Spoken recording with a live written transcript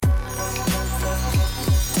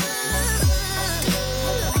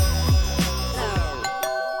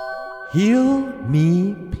Heal Me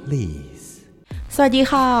Please สวัสดี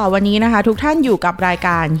ค่ะวันนี้นะคะทุกท่านอยู่กับรายก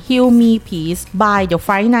าร Heal Me Please by The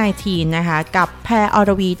Fight 19นะคะกับแพรอร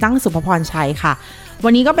วีตั้งสุภพรชัยค่ะวั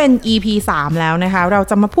นนี้ก็เป็น EP 3 แล้วนะคะเรา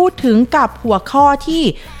จะมาพูดถึงกับหัวข้อที่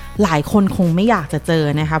หลายคนคงไม่อยากจะเจอ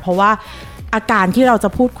นะคะเพราะว่าอาการที่เราจะ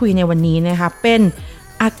พูดคุยในวันนี้นะคะเป็น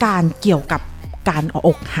อาการเกี่ยวกับการอ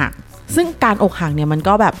กหักซึ่งการอกหักเนี่ยมัน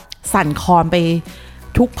ก็แบบสั่นคลอนไป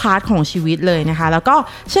ทุกพาร์ทของชีวิตเลยนะคะแล้วก็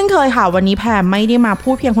เช่นเคยค่ะวันนี้แพรไม่ได้มาพู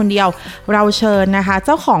ดเพียงคนเดียวเราเชิญนะคะเ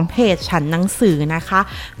จ้าของเพจฉันหนังสือนะคะ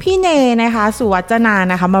พี่เนนะคะสุวัจนา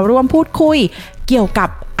นะคะมาร่วมพูดคุยเกี่ยวกับ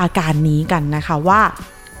อาการนี้กันนะคะว่า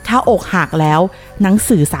ถ้าอกหักแล้วหนัง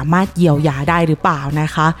สือสามารถเยียวยาได้หรือเปล่านะ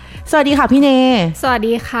คะสวัสดีค่ะพี่เนสวัส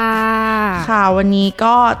ดีค่ะค่ะวันนี้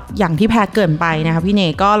ก็อย่างที่แพรเกริ่นไปนะคะพี่เน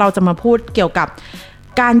ก็เราจะมาพูดเกี่ยวกับ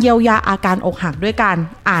การเยียวยาอาการอกหักด้วยการ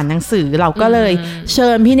อ่านหนังสือเราก็เลยเชิ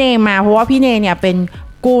ญพี่เนมาเพราะว่าพี่เนเนี่ยเป็น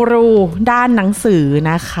กูรูด้านหนังสือ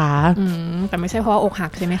นะคะแต่ไม่ใช่เพราะอกหั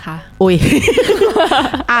กใช่ไหมคะอุ๊ย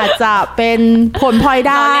อาจจะเป็นผลพลอย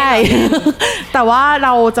ได้ แต่ว่าเร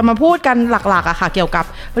าจะมาพูดกันหลักๆอะค่ะเกี่ยวกับ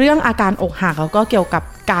เรื่องอาการอกหักแล้วก็เกี่ยวกับ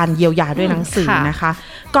การเยียวยาด้วยหนังสือนะคะ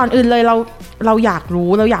ก่อนอื่นเลยเราอยากรู้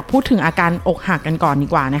เราอยากพูดถึงอาการอกหักกันก่อนดี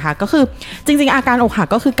กว่านะคะก็คือจริงๆอาการอกหัก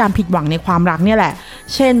ก็คือการผิดหวังในความรักเนี่ยแหละ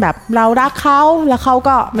เช่นแบบเรารักเขาแล้วเขา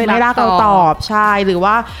ก็ไม่รักเราตอบใช่หรือ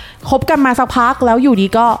ว่าคบกันมาสักพักแล้วอยู่ดี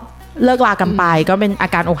ก็เลิกลากันไปก็เป็นอา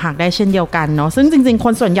การอกหักได้เช่นเดียวกันเนาะซึ่งจริงๆค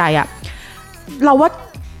นส่วนใหญ่อะเราว่า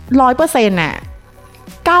 100% น่ะ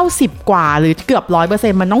90กว่าหรือเกือบ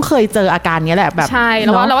 100% มันต้องเคยเจออาการนี้แหละแบบใช่เร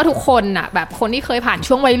าว่าทุกคนน่ะแบบคนที่เคยผ่าน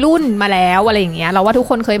ช่วงวัยรุ่นมาแล้วอะไรอย่างเงี้ยเราว่าทุก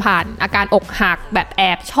คนเคยผ่านอาการอกหักแบบแอ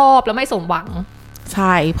บชอบแล้วไม่สมหวังใ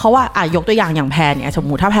ช่เพราะว่ายกตัวอย่างแพรเนี่ยสม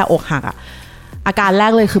มุติถ้าแพรอกหักอะอาการแร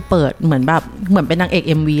กเลยคือเปิดเหมือนเป็นนางเอก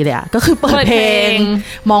MV เลยอะก็คือเปิดเพลง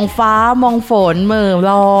มองฟ้ามองฝนเหม่อ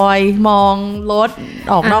ลอยมองรถ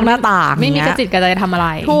ออกนอกหน้าต่างไม่มีกระจิตกระใจทำอะไร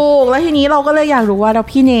ถูกแล้วทีนี้เราก็เลยอยากรู้ว่าแล้ว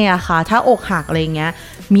พี่เนอะค่ะถ้าอกหักอะไรเงี้ย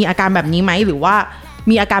มีอาการแบบนี้ไหมหรือว่า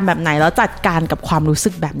มีอาการแบบไหนแล้วจัดการกับความรู้สึ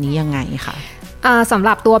กแบบนี้ยังไงคะสำห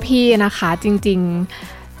รับตัวพี่นะคะจริง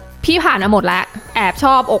ๆพี่ผ่านมาหมดแล้วแอบช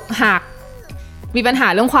อบอกหักมีปัญหา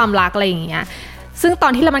เรื่องความรักอะไรอย่างเงี้ยซึ่งตอ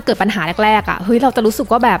นที่มันเกิดปัญหาแรกๆอ่ะเฮ้ยเราจะรู้สึก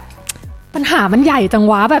ว่าแบบปัญหามันใหญ่จัง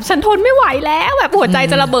วะแบบฉันทนไม่ไหวแล้วแบบหัวใจ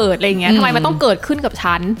จะระเบิดอะไรเงี้ยทำไมมันต้องเกิดขึ้นกับ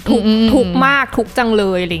ฉันทุกมากทุกจังเล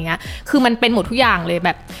ยอะไรเงี้ยคือมันเป็นหมดทุกอย่างเลยแบ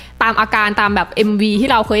บตามอาการตามแบบ MV ที่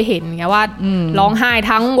เราเคยเห็นเงี้ยว่าร้องไห้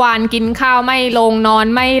ทั้งวันกินข้าวไม่ลงนอน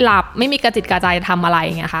ไม่หลับไม่มีกระจิตกระใจทำอะไร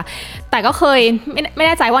เงี้ยค่ะแต่ก็เคยไม่แ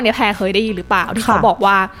น่ใจว่าเนี่ยแพรเคยได้ยินหรือเปล่าที่เขาบอก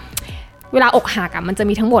ว่าเวลาอกหักมันจะ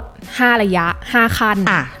มีทั้งหมด5ระยะ5ขั้น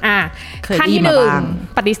ขั้นที่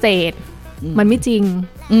1ปฏิเสธมันไม่จริง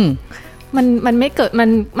มันไม่เกิดมั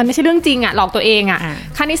นไม่ใช่เรื่องจริงหลอกตัวเอง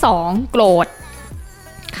ขั้นที่2โกรธ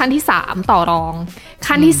ขั้นที่3ต่อรอง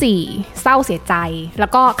ขั้นที่4เศร้าเสียใจแล้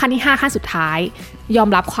วก็ขั้นที่5ขั้นสุดท้ายยอม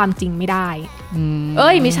รับความจริงไม่ได้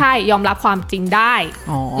ไม่ใช่ยอมรับความจริงได้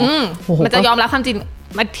มันจะยอมรับความจริง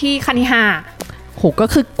มาที่ขั้นที่5โหก็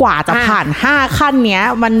คือกว่าจะผ่าน5ขั้นเนี้ย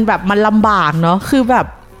มันแบบมันลำบากเนาะคือแบบ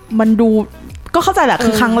มันดูก็เข้าใจแหละคื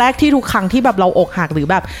อครั้งแรกที่ทุกครั้งที่แบบเราอกหักหรือ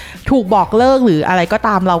แบบถูกบอกเลิกหรืออะไรก็ต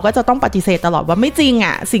ามเราก็จะต้องปฏิเสธตลอดว่าไม่จริง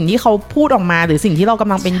สิ่งที่เขาพูดออกมาหรือสิ่งที่เราก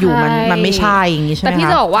ำลังเป็นอยู่มันไม่ใช่อย่างนี้ใช่ไหมคะแต่พี่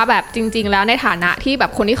จะบอกว่าแบบจริงๆแล้วในฐานะที่แบ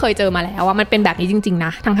บคนที่เคยเจอมาแล้วว่ามันเป็นแบบนี้จริงๆน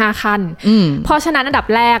ะทั้ง5ขั้นเพราะฉะนั้นอันดับ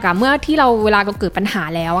แรกเมื่อที่เราเวลาเกิดปัญหา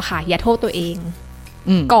แล้วค่ะอย่าโทษตัวเอง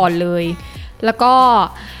ก่อนเลยแล้วก็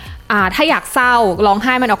ถ้าอยากเศร้าร้องไ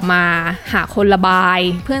ห้มันออกมาหาคนระบาย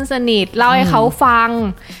เพื่อนสนิทเล่าให้เขาฟัง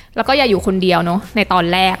แล้วก็อย่าอยู่คนเดียวเนาะในตอน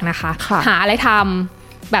แรกนะคะหาอะไรท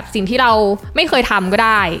ำแบบสิ่งที่เราไม่เคยทำก็ไ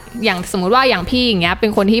ด้อย่างสมมุติว่าอย่างพี่อย่างเงี้ยเป็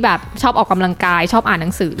นคนที่แบบชอบออกกำลังกายชอบอ่านหนั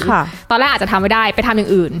งสือตอนแรกอาจจะทำไม่ได้ไปทำอย่า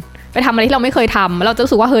งอื่นไปทำอะไรที่เราไม่เคยทำเราจะ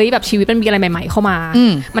รู้สึกว่าเฮ้ยแบบชีวิตมันมีอะไรใหม่ๆเข้ามา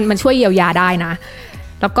มันช่วยเยียวยาได้นะ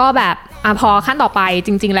แล้วก็แบบพอขั้นต่อไปจ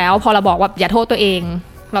ริงๆแล้วพอเราบอกว่าอย่าโทษตัวเอง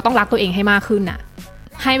เราต้องรักตัวเองให้มากขึ้น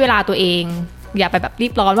ให้เวลาตัวเองอย่าไปแบบรี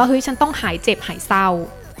บร้อนว่าเฮ้ยฉันต้องหายเจ็บหายเศร้า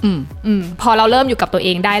พอเราเริ่มอยู่กับตัวเอ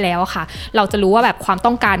งได้แล้วค่ะเราจะรู้ว่าแบบความ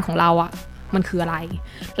ต้องการของเรามันคืออะไร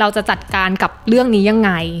เราจะจัดการกับเรื่องนี้ยังไ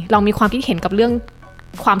งเรามีความคิดเห็นกับเรื่อง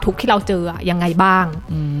ความทุกข์ที่เราเจอยังไงบ้าง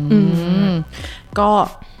ก็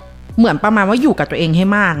เหมือนประมาณว่าอยู่กับตัวเองให้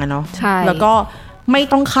มากเนาะแล้วก็ไม่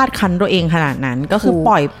ต้องคาดคั้นตัวเองขนาดนั้นก็คือป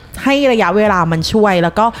ล่อยให้ระยะเวลามันช่วยแ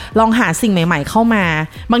ล้วก็ลองหาสิ่งใหม่ๆเข้ามา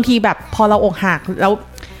บางทีแบบพอเราอกหักแล้ว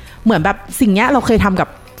เหมือนแบบสิ่งเนี้ยเราเคยทำกับ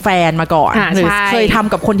แฟนมาก่อนหรือเคยท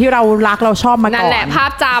ำกับคนที่เรารักเราชอบมาก่อนนั่นแหละภา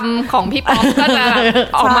พจำของพี่ป๊อกก็จะ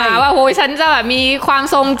ออกมาว่าโอ้ยฉันจะแบบมีความ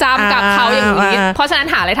ทรงจำกับเขาอย่างนี้เพราะฉะนั้น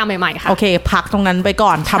หาอะไรทำใหม่ๆค่ะโอเคพักตรงนั้นไปก่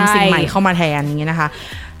อนทำสิ่งใหม่เข้ามาแทนอย่างนี้นะคะ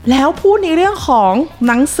แล้วพูดในเรื่องของ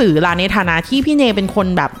หนังสือล่ะในฐานะที่พี่เนเป็นคน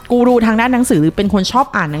แบบกูรูทางด้านหนังสือหรือเป็นคนชอบ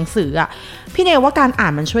อ่านหนังสืออ่ะพี่เนว่าการอ่า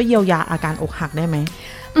นมันช่วยเยียวยาอาการอกหักได้ไหม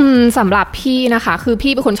สำหรับพี่นะคะคือ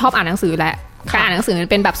พี่เป็นคนชอบอ่านหนังสือแหละการอ่านหนังสือ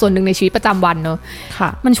เป็นแบบส่วนหนึ่งในชีวิตประจำวันเนอะ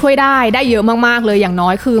มันช่วยได้เยอะมากๆเลยอย่างน้อ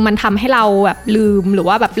ยคือมันทำให้เราแบบลืมหรือ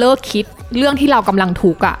ว่าแบบเลิกคิดเรื่องที่เรากำลัง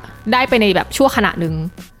ทุกข์อ่ะได้ไปในแบบชั่วขณะนึง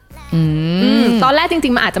ตอนแรกจริ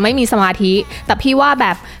งๆมันอาจจะไม่มีสมาธิแต่พี่ว่าแบ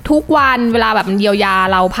บทุกวันเวลาแบบมันเยียวยา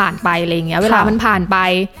เราผ่านไปอะไรเงี้ยเวลามันผ่านไป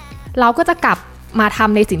เราก็จะกลับมาท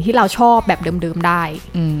ำในสิ่งที่เราชอบแบบเดิมๆได้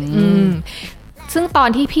ซึ่งตอน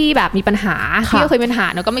ที่พี่แบบมีปัญหาพี่ก็เคยมีปัญหา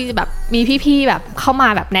แล้วก็มีพี่ๆแบบเข้ามา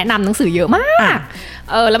แบบแนะนำหนังสือเยอะมาก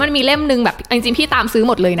แล้วมันมีเล่มนึงแบบจริงๆพี่ตามซื้อ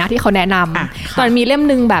หมดเลยนะที่เขาแนะนำตอนมีเล่ม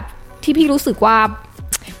นึงแบบที่พี่รู้สึกว่า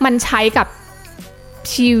มันใช้กับ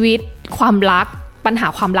ชีวิตความรักปัญหา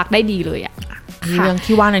ความรักได้ดีเลยอะเรื่อง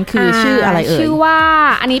ที่ว่านั้นคือชื่ออะไรเอ่ยชื่อว่า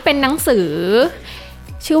อันนี้เป็นหนังสือ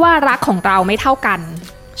ชื่อว่ารักของเราไม่เท่ากัน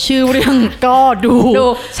ชื่อเรื่องก็ดู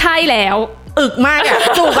ใช่แล้วอึกมากอะ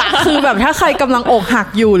จุกอะคือแบบถ้าใครกำลังอกหัก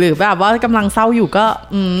อยู่หรือแบบว่ากำลังเศร้าอยู่ก็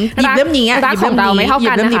หยิบเล่มนี้รักของเราไม่เท่า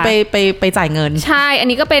กันนะคะไปจ่ายเงินใช่อัน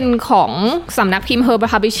นี้ก็เป็นของสำนักพิมพ์ Herbal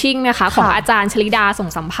Publishing นะคะของอาจารย์ชลิดาส่ง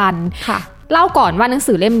สัมพันธ์เล่าก่อนว่าหนัง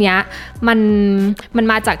สือเล่มนี้มัน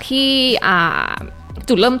มาจากที่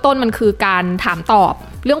จุดเริ่มต้นมันคือการถามตอบ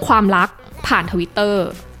เรื่องความรักผ่าน Twitter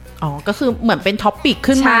ก็คือเหมือนเป็นท็อปปิก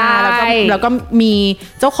ขึ้นมาแล้วก็มี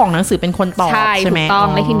เจ้าของหนังสือเป็นคนตอบใช่ไหมถูกต้อง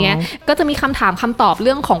ในทีเนี้ยก็จะมีคำถามคำตอบเ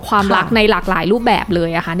รื่องของความรักในหลากหลายรูปแบบเลย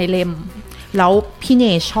อะค่ะในเล่มแล้วพี่เน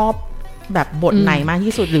ชอบแบบบทไหนมาก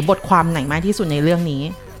ที่สุดหรือบทความไหนมากที่สุดในเรื่องนี้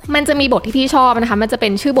มันจะมีบทที่พี่ชอบนะคะมันจะเป็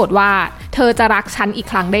นชื่อบทว่าเธอจะรักฉันอีก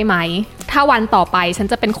ครั้งได้ไหมถ้าวันต่อไปฉัน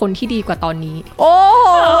จะเป็นคนที่ดีกว่าตอนนี้โอ้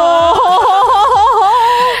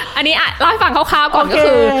อันนี้เล่าให้ฟังคร่าวๆก่อนก็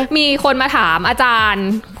คือมีคนมาถามอาจารย์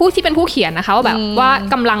ผู้ที่เป็นผู้เขียนนะคะว่าแบบว่า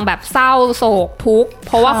กำลังแบบเศร้าโศกทุกข์เ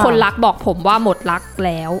พราะว่าคนรักบอกผมว่าหมดรักแ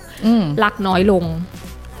ล้วรักน้อยลง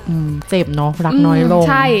เจ็บเนาะรักน้อยลง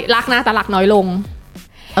ใช่รักนะแต่รักน้อยลง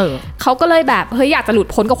เขาก็เลยแบบเฮ้ยอยากจะหลุด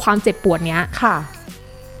พ้นกับความเจ็บปวดเนี้ยค่ะ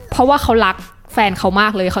เพราะว่าเขารักแฟนเขามา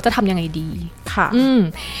กเลยเขาจะทำยังไงดีค่ะ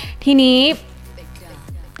ทีนี้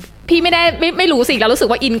พี่ไม่รู้สิเรารู้สึก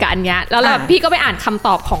ว่าอินกับอันเนี้ยแล้วพี่ก็ไปอ่านคำต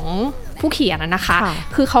อบของผู้เขียนนะคะ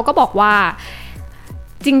คือเขาก็บอกว่า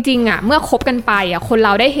จริงๆอ่ะเมื่อคบกันไปอ่ะคนเร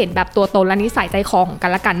าได้เห็นแบบตัวตนและนิสัยใจคอของกั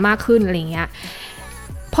นและกันมากขึ้นอะไรเงี้ย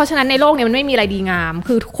เพราะฉะนั้นในโลกนี้มันไม่มีอะไรดีงาม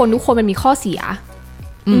คือทุกคนมันมีข้อเสีย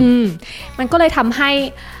มันก็เลยทำให้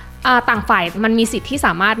ต่างฝ่ายมันมีสิทธิ์ที่ส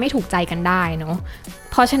ามารถไม่ถูกใจกันได้เนาะ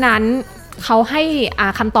เพราะฉะนั้นเขาให้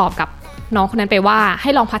คำตอบกับน้องคนนั้นไปว่าให้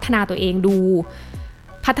ลองพัฒนาตัวเองดู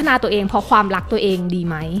พัฒนาตัวเองเพราะความรักตัวเองดี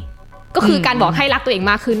ไหมก็คือการบอกให้รักตัวเอง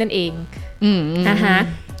มากขึ้นนั่นเองนะคะ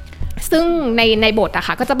ซึ่งในบทอะ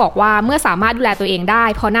ค่ะก็จะบอกว่าเมื่อสามารถดูแลตัวเองได้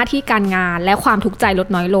เพราะหน้าที่การงานและความทุกข์ใจลด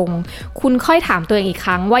น้อยลงคุณค่อยถามตัวเองอีกค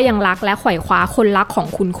รั้งว่ายังรักและไขว่คว้าคนรักของ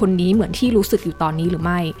คุณคนนี้เหมือนที่รู้สึกอยู่ตอนนี้หรือไ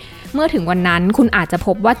ม่เมื่อถึงวันนั้นคุณอาจจะพ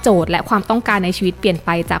บว่าโจทย์และความต้องการในชีวิตเปลี่ยนไป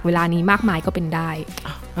จากเวลานี้มากมายก็เป็นได้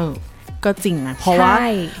ก็จริงนะเพราะว่า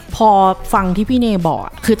พอฟังที่พี่เนบอก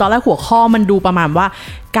คือตอนแรกหัวข้อมันดูประมาณว่า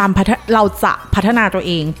เราจะพัฒนาตัวเ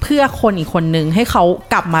องเพื่อคนอีกคนนึงให้เขา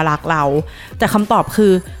กลับมารักเราแต่คำตอบคื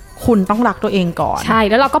อคุณต้องรักตัวเองก่อนใช่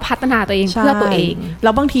แล้วเราก็พัฒนาตัวเองเพื่อตัวเองแล้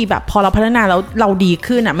วบางทีแบบพอเราพัฒนาแล้วเราดี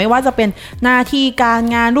ขึ้นอ่ะไม่ว่าจะเป็นหน้าที่การ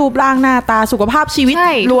งานรูปร่างหน้าตาสุขภาพชีวิต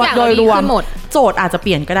รวมโดยรวมโจทย์อาจจะเป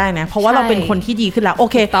ลี่ยนก็ได้นะเพราะว่าเราเป็นคนที่ดีขึ้นแล้วโอ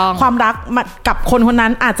เคความรักกับคนคนนั้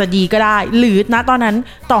นอาจจะดีก็ได้หรือณตอนนั้น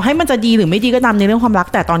ต่อให้มันจะดีหรือไม่ดีก็ตามในเรื่องความรัก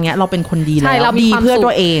แต่ตอนนี้เราเป็นคนดีแล้วดีเพื่อตั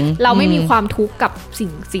วเองเราไม่มีความทุกข์กับ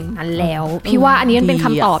สิ่งนั้นแล้วพี่ว่าอันนี้เป็นค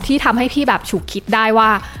ำตอบที่ทำให้พี่แบบฉุกคิดได้ว่า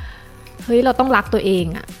เฮ้ยเราต้องรักตัวเอง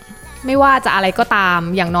อะไม่ว่าจะอะไรก็ตาม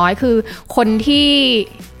อย่างน้อยคือคนที่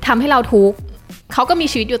ทำให้เราทุกข์เขาก็มี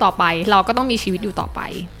ชีวิตอยู่ต่อไปเราก็ต้องมีชีวิตอยู่ต่อไป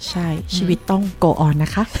ใช่ชีวิตต้อง go on น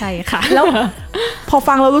ะคะใช่ค่ะแล้วพอ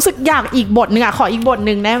ฟังเรารู้สึกอยากอีกบทนึงอ่ะขออีกบท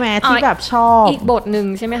นึงได้ไหมที่แบบชอบอีกบทนึง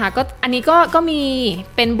ใช่ไหมคะก็อันนี้ก็มี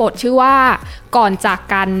เป็นบทชื่อว่าก่อนจาก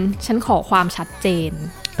กันฉันขอความชัดเจน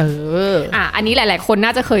อันนี้หลายๆคนน่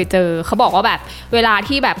าจะเคยเจอเขาบอกว่าแบบเวลา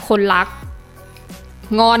ที่แบบคนรัก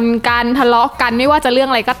งอนกันทะเลาะกันไม่ว่าจะเรื่อง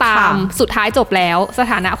อะไรก็ตามสุดท้ายจบแล้วส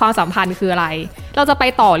ถานะความสัมพันธ์คืออะไรเราจะไป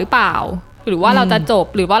ต่อหรือเปล่าหรือว่าเราจะจบ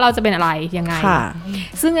หรือว่าเราจะเป็นอะไรยังไง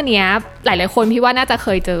ซึ่งอันเนี้ยหลายๆคนพี่ว่าน่าจะเค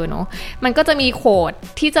ยเจอเนาะมันก็จะมีโค้ด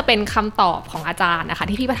ที่จะเป็นคำตอบของอาจารย์นะคะ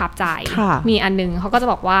ที่พี่ประทับใจมีอันนึงเขาก็จะ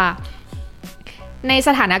บอกว่าในส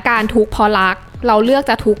ถานการณ์ทุกข์เพราะรักเราเลือก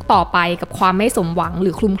จะทุกข์ต่อไปกับความไม่สมหวังหรื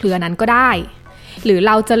อคลุมเครือนั้นก็ได้หรือเ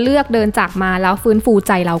ราจะเลือกเดินจากมาแล้วฟื้นฟูใ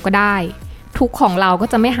จเราก็ได้ ทุกข์ของเราก็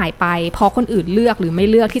จะไม่หายไปเพราะคนอื่นเลือกหรือไม่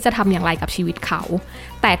เลือกที่จะทำอย่างไรกับชีวิตเขา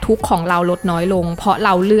แต่ทุกข์ของเราลดน้อยลงเพราะเร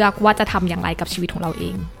าเลือกว่าจะทำอย่างไรกับชีวิตของเราเอ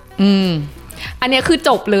งอันนี้คือจ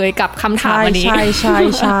บเลยกับคำถามอันนี้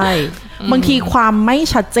ใช่บางทีความไม่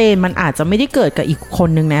ชัดเจนมันอาจจะไม่ได้เกิดกับอีกคน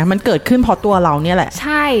นึงนะมันเกิดขึ้นเพราะตัวเราเนี่ยแหละใ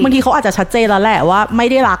ช่บางทีเขาอาจจะชัดเจนแล้วแหละว่าไม่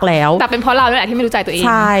ได้รักแล้วแต่เป็นเพราะเราเนี่ยแหละที่ไม่รู้ใจตัวเองใ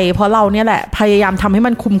ช่เพราะเราเนี่ยแหละพยายามทำให้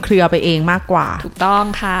มันคลุมเครือไปเองมากกว่าถูกต้อง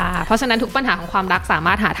ค่ะเพราะฉะนั้นทุกปัญหาของความรักสาม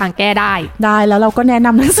ารถหาทางแก้ได้แล้วเราก็แนะน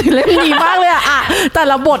ำหนังสือเล่มนี้มากเลยอะแต่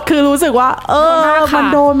ละบทคือรู้สึกว่ามั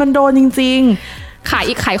นโดนจริงๆข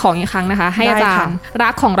ายของอีกครั้งนะคะให้อาจารย์รั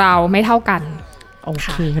กของเราไม่เท่ากันโอเค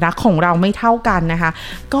รักของเราไม่เท่ากันนะคะ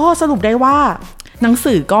ก็สรุปได้ว่าหนัง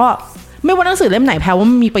สือก็ไม่ว่าหนังสือเล่มไหนแพรว่า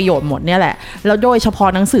มันมีประโยชน์หมดเนี่ยแหละแล้วโดยเฉพาะ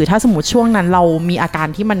หนังสือถ้าสมมติช่วงนั้นเรามีอาการ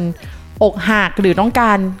ที่มันอกหักหรือต้องก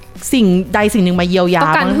ารสิ่งใดสิ่งหนึ่งมาเยียวยาต้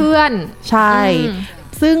องการเพื่อนใช่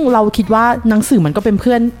ซึ่งเราคิดว่าหนังสือมันก็เป็นเ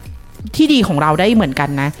พื่อนที่ดีของเราได้เหมือนกัน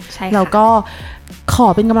นะแล้วก็ขอ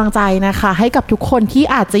เป็นกำลังใจนะคะให้กับทุกคนที่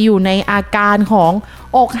อาจจะอยู่ในอาการของ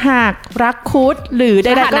อกหักรักคุดหรือใด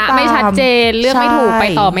ๆก็ตามไม่ชัดเจนเลือกไม่ถูกไป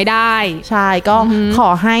ต่อไม่ได้ใช่ก็ขอ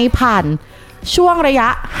ให้ผ่านช่วงระยะ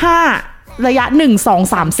5ระยะ1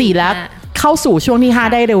 2 3 4แล้วเข้าสู่ช่วงที่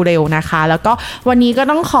5ได้เร็วๆนะคะแล้วก็วันนี้ก็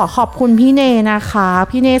ต้องขอบคุณพี่เนนะคะ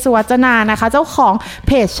พี่เนสุวัจนานะคะเจ้าของเ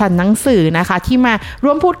พจฉันหนังสือนะคะที่มา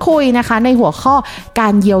ร่วมพูดคุยนะคะในหัวข้อกา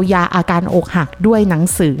รเยียวยาอาการอกหักด้วยหนัง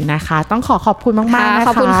สือนะคะต้องขอบคุณมากๆนะคะข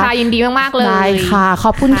อบคุณค่ะยินดีมากๆเลยได้ค่ะข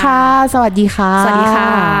อบคุณค่ะสวัสดีค่ะสวัสดีค่ะ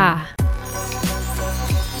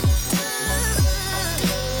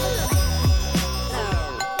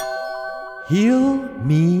Heal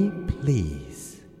me please